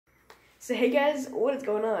So hey guys, what is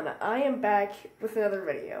going on? I am back with another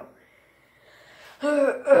video.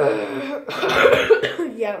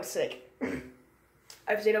 Yeah, I'm sick.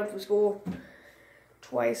 I've stayed home from school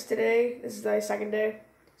twice today. This is my second day.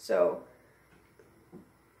 So,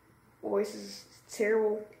 voice is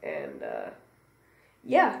terrible and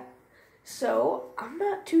yeah. So, I'm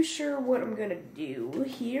not too sure what I'm gonna do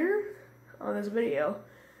here on this video.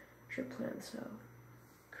 Should plan so.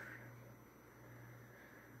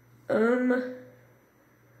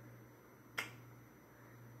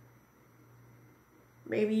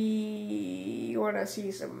 Maybe you want to see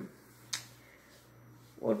some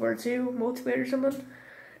World War II multiplayer or something?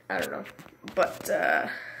 I don't know. But,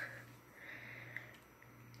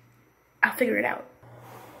 I'll figure it out.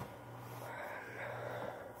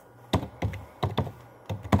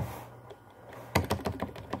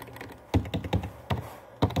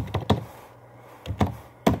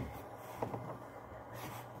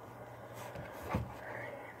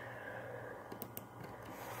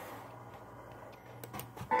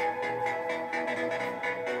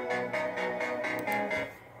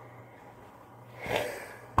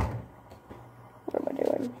 What am I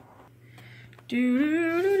doing?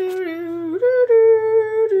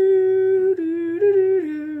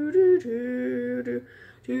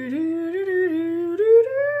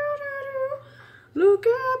 Look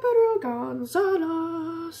at Pedro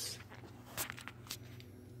Gonzalez.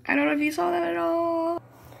 I don't know if you saw that at all.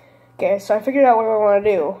 Okay, so I figured out what I want to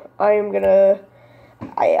do. I am gonna,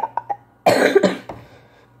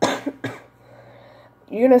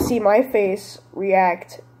 you're gonna see my face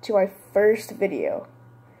react to my first video.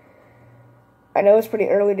 I know it's pretty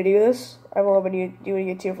early to do this. I've only been doing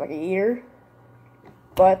YouTube for like a year,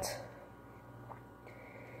 but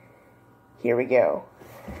here we go.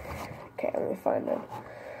 Okay, let me find the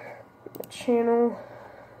channel.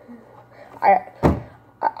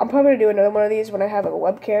 I'm probably gonna do another one of these when I have a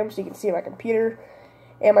webcam so you can see my computer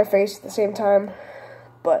and my face at the same time.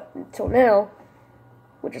 But until now,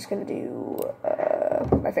 we're just gonna do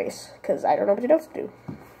my face because I don't know what else to do.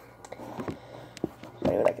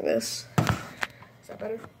 Maybe like this. Is that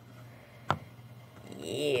better?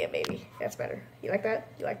 Yeah, maybe that's better. You like that?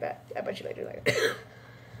 You like that? I bet you do like it.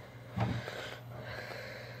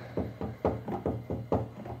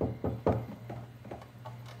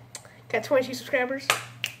 Got 22 subscribers.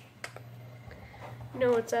 You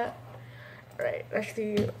know what's that? Alright,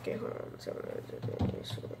 actually, okay, hold on.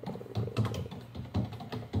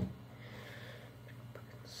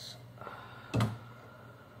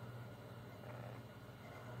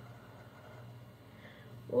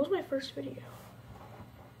 What was my first video?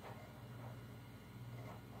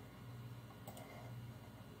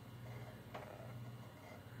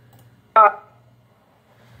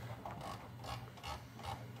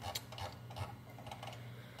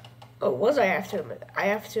 Oh, was I have to admit? I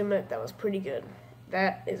have to admit that was pretty good.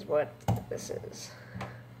 That is what this is.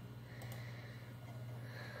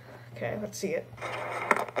 Okay, let's see it.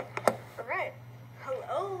 Alright.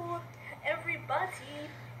 Hello, everybody.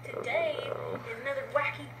 Today is another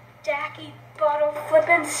wacky, jacky, bottle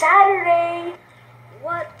flipping Saturday.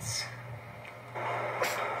 What?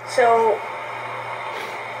 So,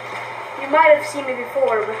 you might have seen me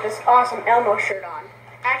before with this awesome Elmo shirt on.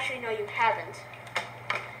 Actually, no, you haven't.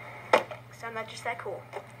 Because I'm not just that cool.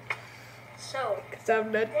 So, Because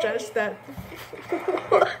I'm not just that.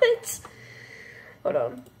 What? Hold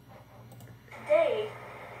on. today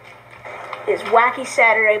is Wacky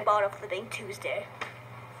Saturday, Bottle Flipping Tuesday.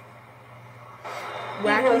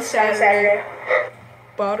 Wacky Saturday,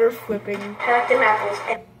 bottle flipping Collect them apples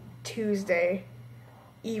and Tuesday,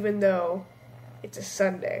 even though it's a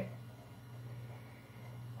Sunday.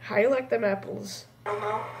 How you like them apples?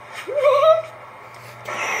 Elmo.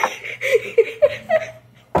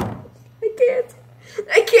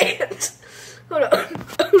 I can't. Hold on.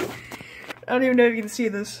 I don't even know if you can see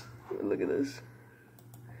this. Look at this.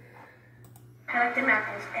 Collect them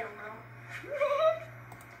apples, Elmo.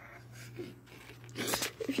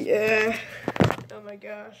 Yeah. Oh my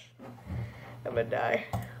gosh. I'm gonna die.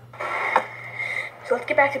 So let's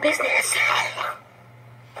get back to business.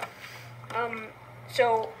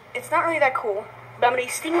 So it's not really that cool, but I'm gonna be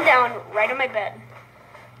sitting down right on my bed.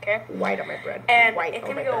 Okay? White on my bread. And White it's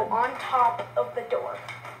on my gonna go bed. on top of the door.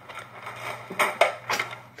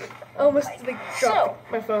 Almost like dropped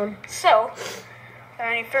my phone. So,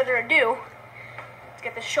 without any further ado, let's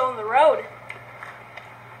get this show on the road.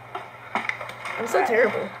 I'm so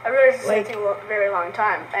terrible. I realize this is Like- gonna take a very long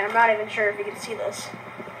time, and I'm not even sure if you can see this.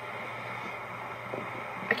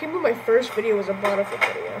 I can't believe my first video was a bottle flip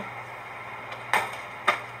video.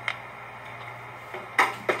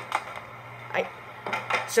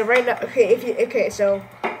 So right now, so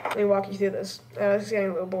let me walk you through this. This is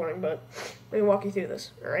getting a little boring, but let me walk you through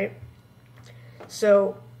this. All right.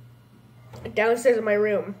 So downstairs in my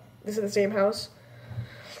room, this is the same house.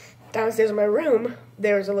 Downstairs in my room,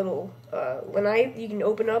 there's a little lanai. You can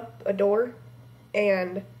open up a door,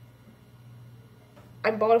 and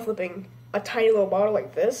I'm bottle flipping a tiny little bottle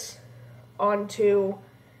like this onto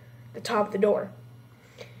the top of the door,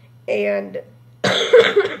 and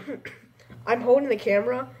I'm holding the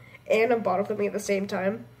camera and I'm bottle flipping at the same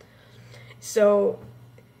time. So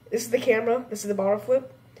this is the camera, this is the bottle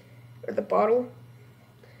flip, or the bottle.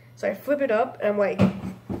 So I flip it up and I'm like,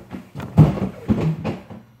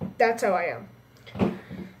 that's how I am.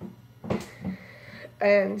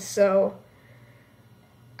 And so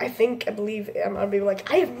I believe I'm gonna be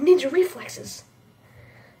like, I have ninja reflexes.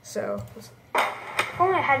 So if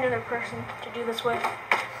only I had another person to do this with,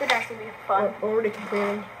 it would actually be fun. Already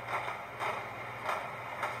complaining.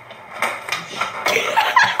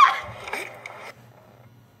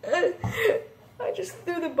 I just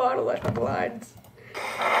threw the bottle at the blinds.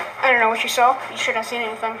 I don't know what you saw. You shouldn't have seen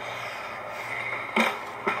anything.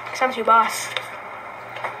 Cause I'm too boss.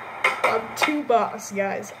 I'm too boss,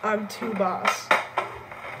 guys. I'm too boss.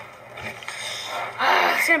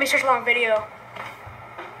 It's gonna be such a long video.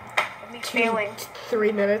 Of me failing.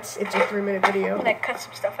 3 minutes. It's a 3-minute video. And I cut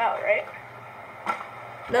some stuff out, right?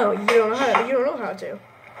 No, you don't know how to. You don't know how to.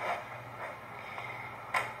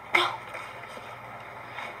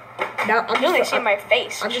 Now You only see my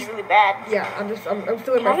face, which is really bad. Yeah, I'm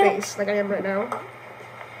filling my face like I am right now.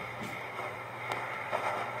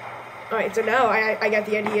 Alright, so now I got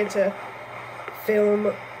the idea to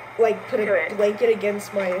film, like, put a blanket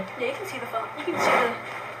against my... Yeah, you can see the phone. You can see the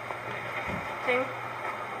thing.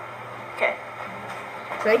 Okay.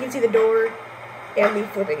 So I can see the door and me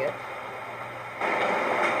flipping it.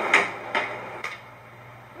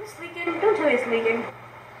 Is this leaking? Don't tell me it's leaking.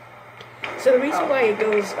 So the reason why it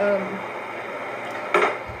goes,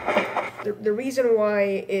 the reason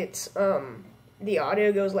why it's, the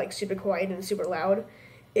audio goes, like, super quiet and super loud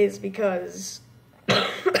is because, I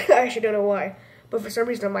actually don't know why, but for some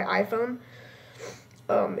reason on my iPhone,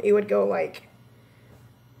 it would go, like,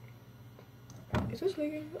 is this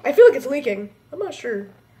leaking? I feel like it's leaking. I'm not sure.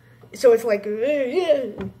 So it's like,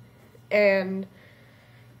 and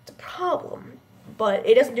it's a problem, but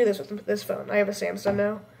it doesn't do this with this phone. I have a Samsung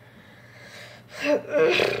now.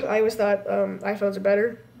 I always thought iPhones are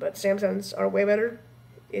better, but Samsungs are way better.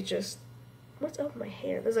 It's just, what's up with my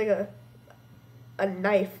hair? There's like a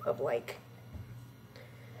knife of like,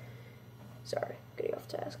 sorry, getting off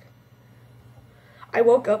task. I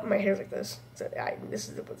woke up and my hair's like this. So this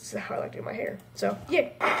is how I like to do my hair. So yeah.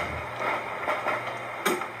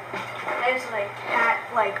 I just like cat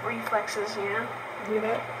reflexes, you know? Do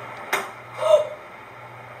that.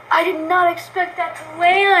 I did not expect that to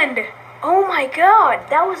land. Oh my god,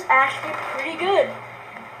 that was actually pretty good.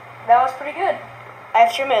 That was pretty good. I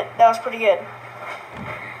have to admit, that was pretty good.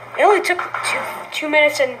 It only took 2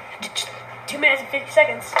 minutes and 2 minutes and 50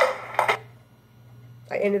 seconds.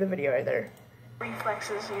 I ended the video right there.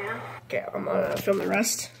 Reflexes, you know? Okay, I'm gonna film the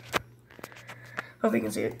rest. Hope you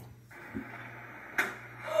can see it.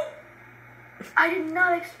 I did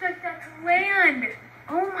not expect that to land.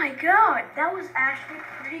 Oh my god, that was actually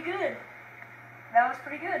pretty good. That was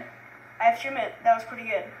pretty good. I have to admit, that was pretty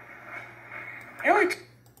good. It only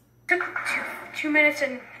took 2 minutes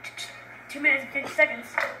and 2 minutes and 50 seconds.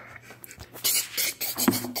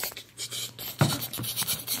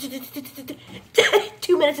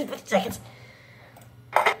 2 minutes and 50 seconds.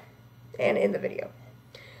 And in the video.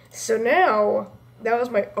 So now, that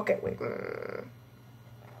was my, okay, wait.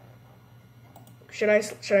 Should I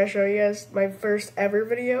show you guys my first ever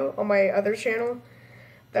video on my other channel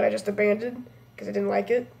that I just abandoned because I didn't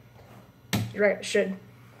like it? You're right, I should.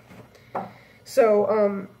 So,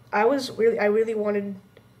 I really wanted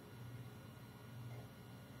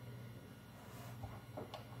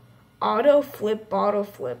auto flip, bottle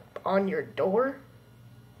flip on your door.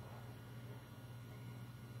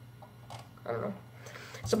 I don't know.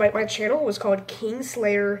 So my channel was called King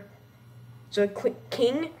Slayer. So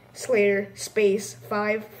King Slayer space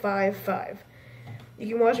 555. You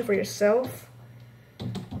can watch it for yourself.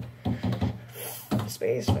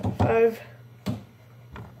 Space 5.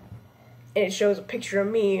 And it shows a picture of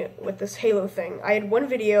me with this Halo thing. I had one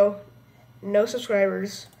video, no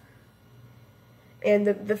subscribers, and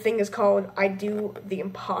the thing is called I Do the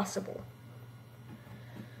Impossible.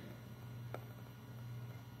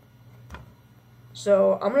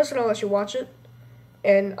 So I'm just gonna let you watch it,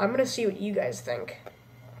 and I'm gonna see what you guys think.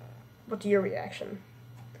 What's your reaction?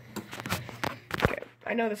 Okay,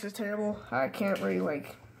 I know this is terrible. I can't really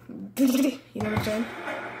like You know what I'm saying?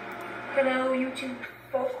 Hello, YouTube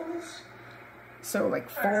folks. So, like,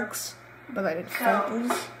 folks, but I did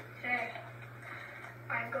folks. Today,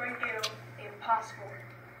 I'm going to do the impossible.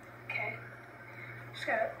 Okay? Just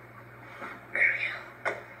gotta. There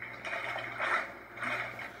we go.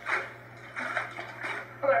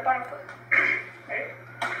 I'm gonna bottom flip. Ready?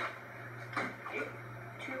 3,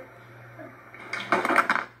 2, 1.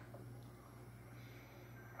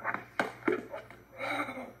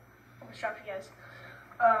 Almost dropped you guys.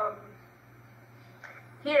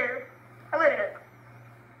 Here, I lit it up.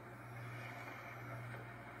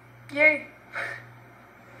 Yay!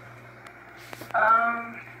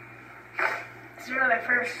 This is really my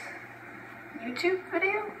first YouTube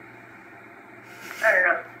video? I don't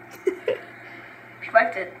know. If you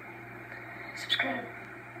liked it, subscribe.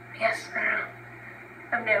 Yes, I don't know.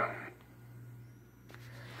 I'm new.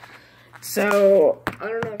 So, I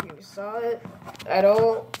don't know if you saw it at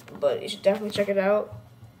all, but you should definitely check it out.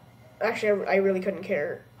 Actually, I really couldn't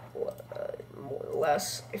care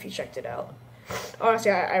less if you checked it out. Honestly,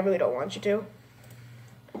 I really don't want you to.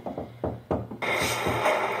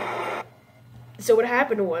 So what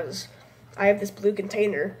happened was, I have this blue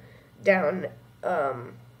container down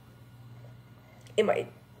in my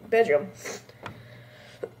bedroom.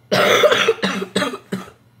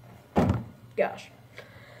 Gosh.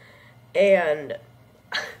 And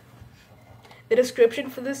the description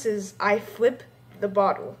for this is, I flip the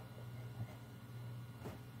bottle.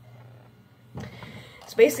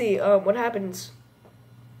 So basically, what happens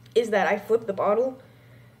is that I flip the bottle,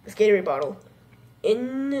 this Gatorade bottle,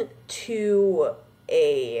 into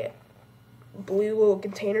a blue little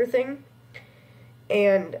container thing.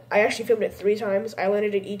 And I actually filmed it 3 times. I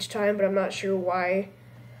landed it each time, but I'm not sure why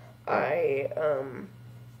I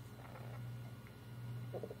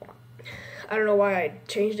don't know why I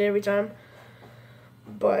changed it every time.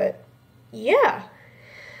 But, yeah.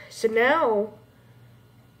 So now,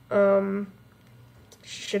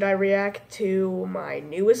 should I react to my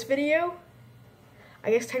newest video?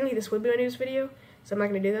 I guess technically this would be my newest video, so I'm not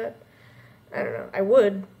going to do that. I don't know. I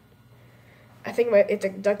would. I think it's a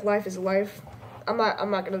Duck Life is Life. I'm not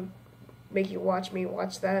going to make you watch me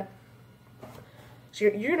watch that. So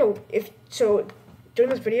you're going to, during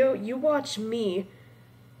this video, you watch me.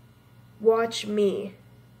 Watch me.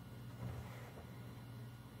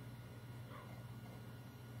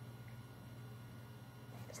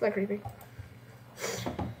 It's not creepy.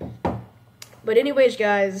 But anyways,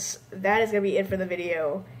 guys, that is going to be it for the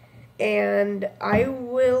video. And I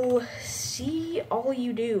will see all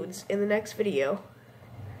you dudes in the next video.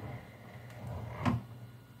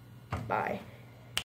 Bye.